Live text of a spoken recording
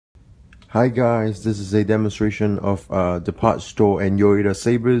Hi guys, this is a demonstration of the PACHSTORE and YOIDA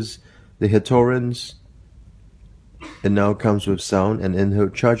Sabers, the Hitorens. It now comes with sound and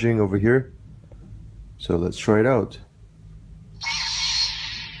Inhilt charging over here. So let's try it out.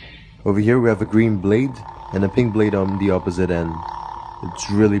 Over here we have a green blade and a pink blade on the opposite end. It's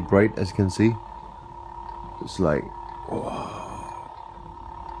really bright, as you can see. It's like, wow.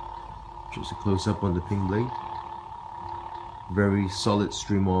 Just a close up on the pink blade. Very solid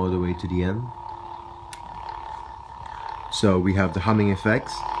stream all the way to the end. So we have the humming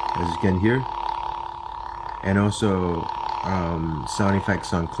effects, as you can hear, and also sound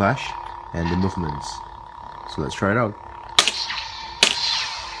effects on clash and the movements. So let's try it out.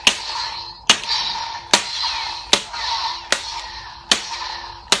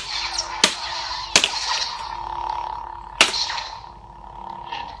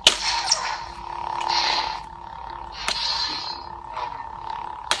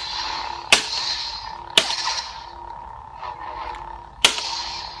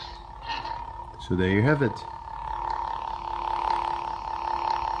 So there you have it.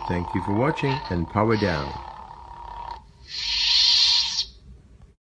 Thank you for watching and power down.